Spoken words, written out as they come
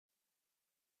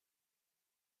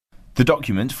The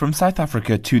document from South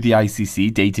Africa to the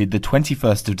ICC, dated the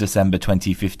 21st of December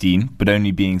 2015, but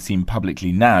only being seen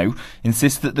publicly now,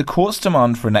 insists that the court's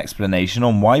demand for an explanation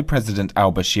on why President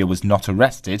al-Bashir was not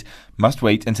arrested must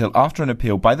wait until after an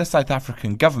appeal by the South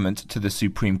African government to the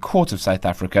Supreme Court of South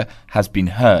Africa has been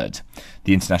heard.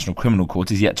 The International Criminal Court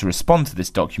is yet to respond to this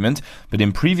document, but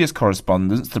in previous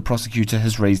correspondence the prosecutor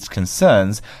has raised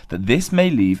concerns that this may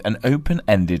leave an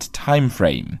open-ended time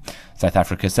frame. South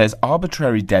Africa says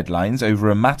arbitrary deadlines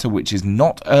over a matter which is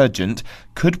not urgent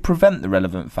could prevent the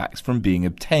relevant facts from being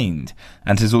obtained,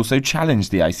 and has also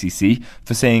challenged the ICC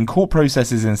for saying court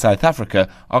processes in South Africa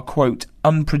are, quote,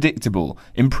 unpredictable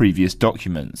in previous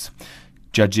documents.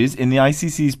 Judges in the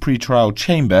ICC's pre-trial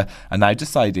chamber are now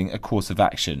deciding a course of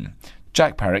action.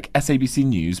 Jack Parrick, SABC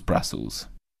News, Brussels.